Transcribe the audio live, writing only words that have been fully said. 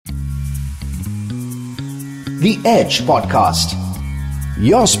The Edge Podcast.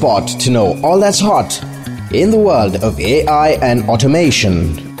 Your spot to know all that's hot in the world of AI and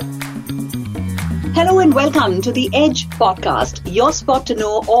automation. Hello and welcome to the Edge Podcast, your spot to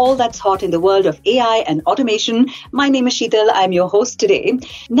know all that's hot in the world of AI and automation. My name is Sheetal. I'm your host today.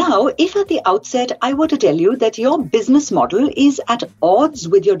 Now, if at the outset I were to tell you that your business model is at odds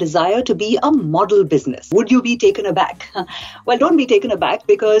with your desire to be a model business, would you be taken aback? Well, don't be taken aback,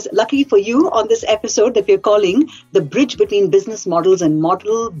 because lucky for you, on this episode that we're calling The Bridge Between Business Models and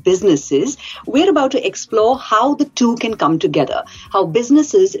Model Businesses, we're about to explore how the two can come together, how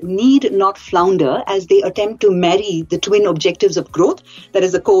businesses need not flounder as they attempt to marry the twin objectives of growth, that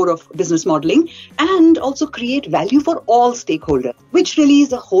is the core of business modeling, and also create value for all stakeholders, which really is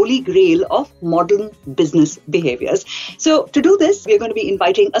the holy grail of modern business behaviors. So to do this, we're going to be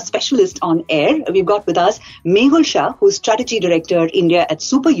inviting a specialist on air. We've got with us Mehul Shah, who's Strategy Director India at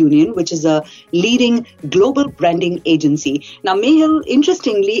Super Union, which is a leading global branding agency. Now, Mehul,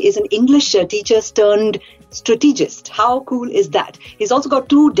 interestingly, is an English teacher turned strategist. How cool is that? He's also got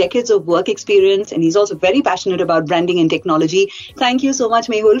 2 decades of work experience, and he's also very passionate about branding and technology. Thank you so much,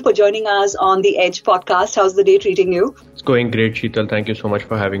 Mehul, for joining us on the Edge Podcast. How's the day treating you? It's going great, Sheetal. Thank you so much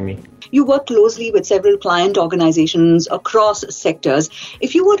for having me. You work closely with several client organizations across sectors.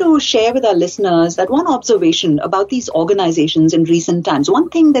 If you were to share with our listeners that one observation about these organizations in recent times, one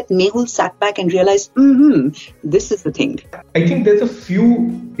thing that Mehul sat back and realized, this is the thing. I think there's a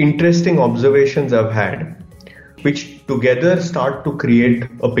few interesting observations I've had, which together start to create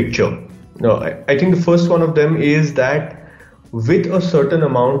a picture. Now, I think the first one of them is that with a certain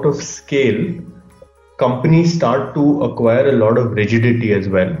amount of scale, companies start to acquire a lot of rigidity as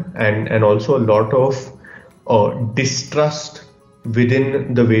well, and also a lot of distrust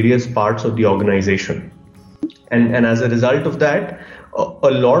within the various parts of the organization. And as a result of that, a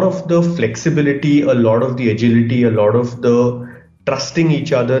lot of the flexibility, a lot of the agility, a lot of the trusting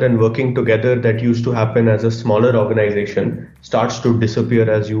each other and working together that used to happen as a smaller organization starts to disappear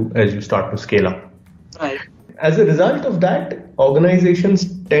as you start to scale up. Right. As a result of that, organizations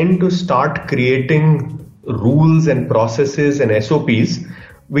tend to start creating rules and processes and SOPs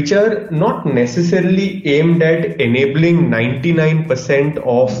which are not necessarily aimed at enabling 99%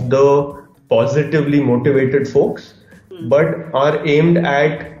 of the positively motivated folks, but are aimed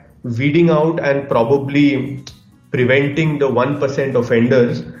at weeding out and probably preventing the 1%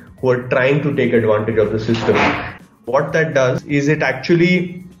 offenders who are trying to take advantage of the system. What that does is it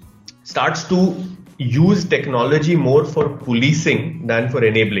actually starts to use technology more for policing than for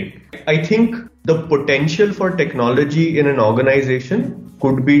enabling. I think the potential for technology in an organization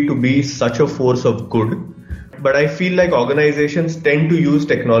could be to be such a force of good, but I feel like organizations tend to use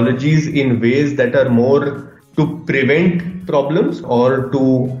technologies in ways that are more to prevent problems or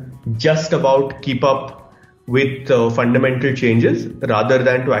to just about keep up with fundamental changes rather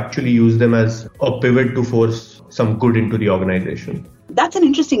than to actually use them as a pivot to force some good into the organization. That's an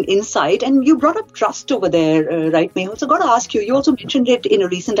interesting insight. And you brought up trust over there, right, Mehul? So I've got to ask you, you also mentioned it in a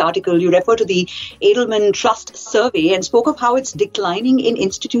recent article. You refer to the Edelman Trust Survey and spoke of how it's declining in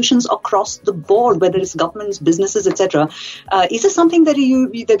institutions across the board, whether it's governments, businesses, etc. Is this something that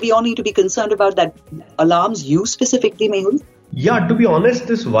we all need to be concerned about, that alarms you specifically, Mehul? Yeah, to be honest,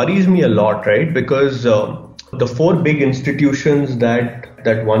 this worries me a lot, right? Because the 4 big institutions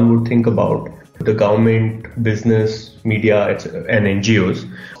that one would think about, the government, business, media, and NGOs,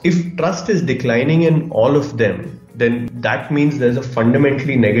 if trust is declining in all of them, then that means there's a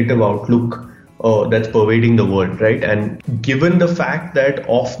fundamentally negative outlook that's pervading the world, right? And given the fact that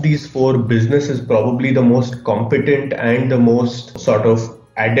of these 4, business is probably the most competent and the most sort of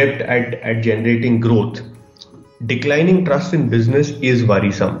adept at generating growth, declining trust in business is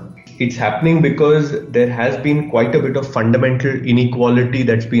worrisome. It's happening because there has been quite a bit of fundamental inequality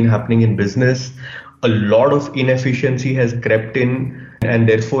that's been happening in business. A lot of inefficiency has crept in, and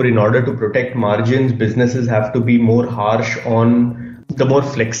therefore, in order to protect margins, businesses have to be more harsh on the more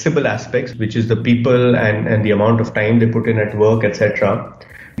flexible aspects, which is the people and the amount of time they put in at work, etc.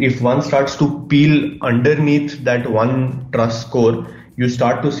 If one starts to peel underneath that one trust score, you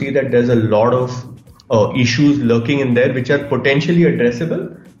start to see that there's a lot of issues lurking in there which are potentially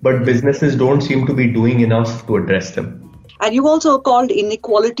addressable, but businesses don't seem to be doing enough to address them. And you've also called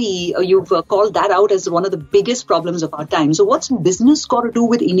inequality, you've called that out as one of the biggest problems of our time. So what's business got to do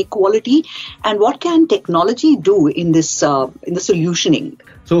with inequality, and what can technology do in this, in the solutioning?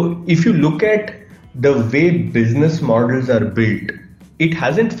 So if you look at the way business models are built, it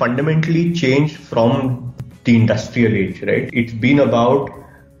hasn't fundamentally changed from the industrial age, right? It's been about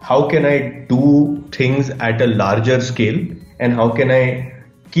how can I do things at a larger scale and how can I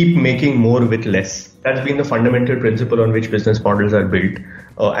keep making more with less. That's been the fundamental principle on which business models are built.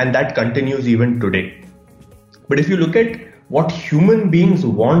 And that continues even today. But if you look at what human beings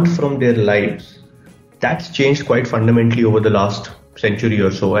want from their lives, that's changed quite fundamentally over the last century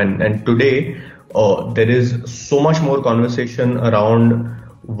or so. And today, there is so much more conversation around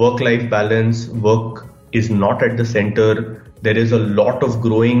work-life balance. Work is not at the center. There is a lot of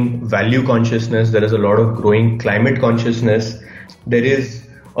growing value consciousness. There is a lot of growing climate consciousness. There is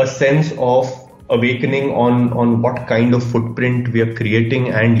a sense of awakening on what kind of footprint we are creating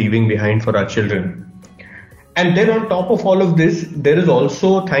and leaving behind for our children. And then on top of all of this, there is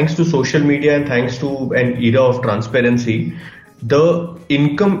also, thanks to social media and thanks to an era of transparency, the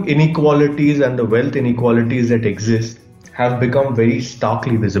income inequalities and the wealth inequalities that exist have become very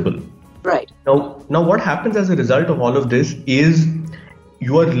starkly visible. Right. Now what happens as a result of all of this is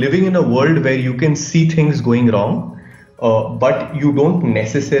you are living in a world where you can see things going wrong, but you don't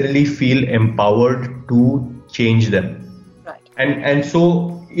necessarily feel empowered to change them. Right. And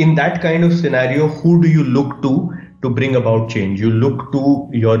so in that kind of scenario, who do you look to bring about change? You look to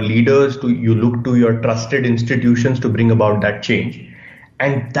your leaders, you look to your trusted institutions to bring about that change.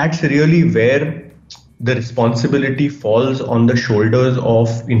 And that's really where the responsibility falls on the shoulders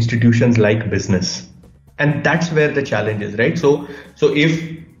of institutions like business. And that's where the challenge is, right? So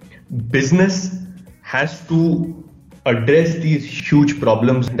if business has to address these huge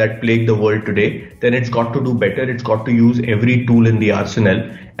problems that plague the world today, then it's got to do better. It's got to use every tool in the arsenal.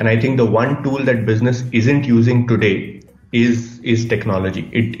 And I think the one tool that business isn't using today is technology.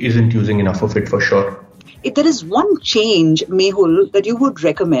 It isn't using enough of it for sure. If there is one change, Mehul, that you would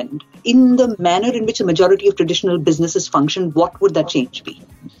recommend in the manner in which the majority of traditional businesses function, what would that change be?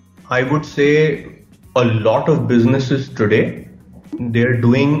 I would say a lot of businesses today, they're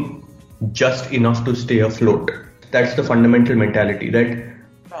doing just enough to stay afloat. That's the fundamental mentality, that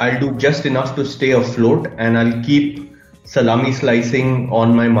I'll do just enough to stay afloat and I'll keep salami slicing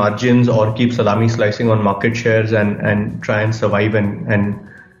on my margins or keep salami slicing on market shares and try and survive and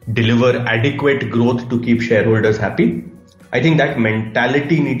deliver adequate growth to keep shareholders happy. I think that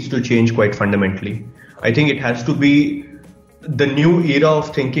mentality needs to change quite fundamentally. I think it has to be, the new era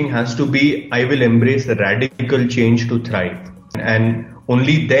of thinking has to be, I will embrace radical change to thrive. And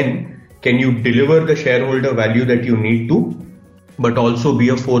only then can you deliver the shareholder value that you need to, but also be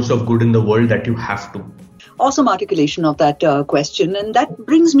a force of good in the world that you have to. Awesome articulation of that question. And that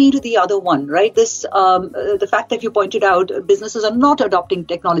brings me to the other one, right? This, the fact that you pointed out businesses are not adopting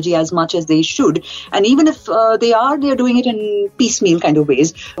technology as much as they should. And even if they are doing it in piecemeal kind of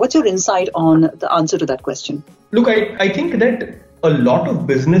ways. What's your insight on the answer to that question? Look, I think that a lot of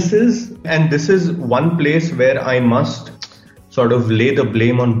businesses, and this is one place where I must sort of lay the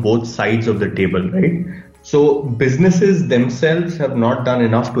blame on both sides of the table, right? So businesses themselves have not done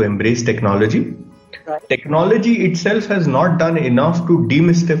enough to embrace technology. Right. Technology itself has not done enough to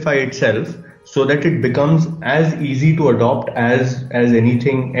demystify itself so that it becomes as easy to adopt as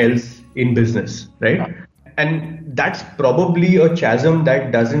anything else in business, right? And that's probably a chasm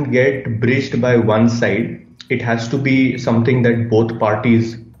that doesn't get bridged by one side. It has to be something that both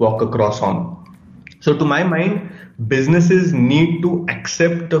parties walk across on. So to my mind, businesses need to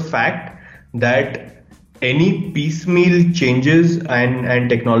accept the fact that any piecemeal changes and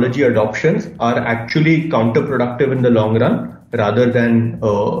technology adoptions are actually counterproductive in the long run rather than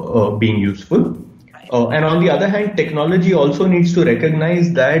being useful. And on the other hand, technology also needs to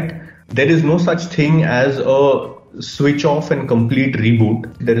recognize that there is no such thing as a switch off and complete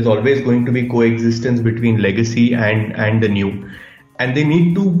reboot. There is always going to be coexistence between legacy and the new. And they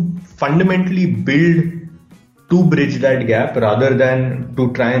need to fundamentally build to bridge that gap rather than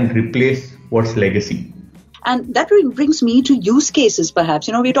to try and replace what's legacy. And that brings me to use cases, perhaps.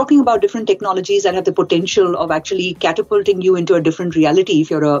 You know, we're talking about different technologies that have the potential of actually catapulting you into a different reality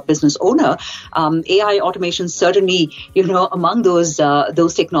if you're a business owner. AI automation certainly, among those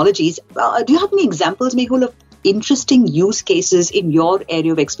technologies. Do you have any examples, Mehul, of interesting use cases in your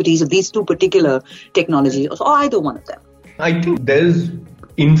area of expertise of these two particular technologies, or either one of them? I think there's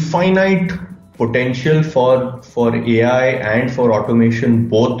infinite potential for AI and for automation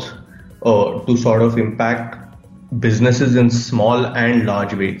both to sort of impact businesses in small and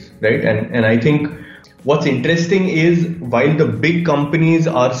large ways, right? And I think what's interesting is while the big companies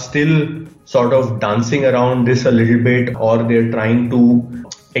are still sort of dancing around this a little bit, or they're trying to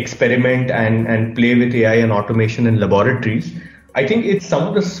experiment and play with AI and automation in laboratories, I think it's some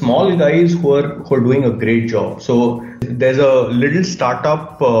of the small guys who are doing a great job. So there's a little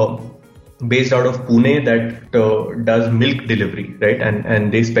startup based out of Pune that does milk delivery, right?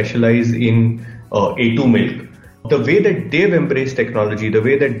 And they specialize in A2 milk. the way that they've embraced technology, the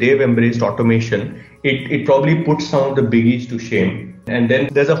way that they've embraced automation, it probably puts some of the biggies to shame. And then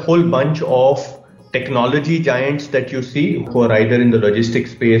there's a whole bunch of technology giants that you see who are either in the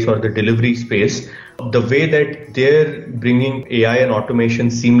logistics space or the delivery space. The way that they're bringing AI and automation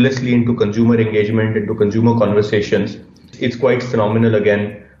seamlessly into consumer engagement, into consumer conversations, it's quite phenomenal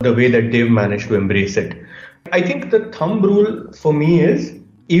again, the way that they've managed to embrace it. I think the thumb rule for me is,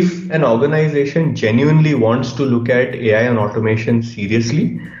 if an organization genuinely wants to look at AI and automation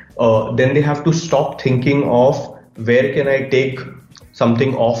seriously, then they have to stop thinking of where can I take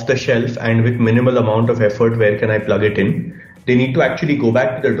something off the shelf and with minimal amount of effort, where can I plug it in? They need to actually go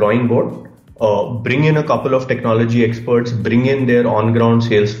back to the drawing board, bring in a couple of technology experts, bring in their on-ground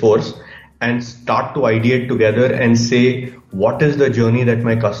sales force, and start to ideate together and say, what is the journey that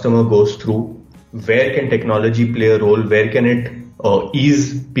my customer goes through? Where can technology play a role? Where can it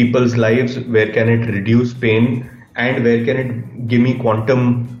ease people's lives? Where can it reduce pain? And where can it give me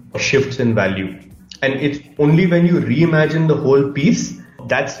quantum shifts in value? And it's only when you reimagine the whole piece,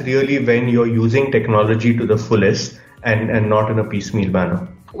 that's really when you're using technology to the fullest and not in a piecemeal manner.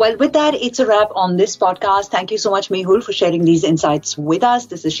 Well, with that, it's a wrap on this podcast. Thank you so much, Mehul, for sharing these insights with us.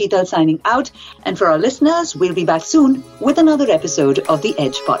 This is Sheetal signing out. And for our listeners, we'll be back soon with another episode of the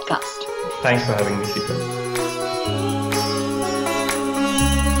Edge podcast. Thanks for having me, Sheetal.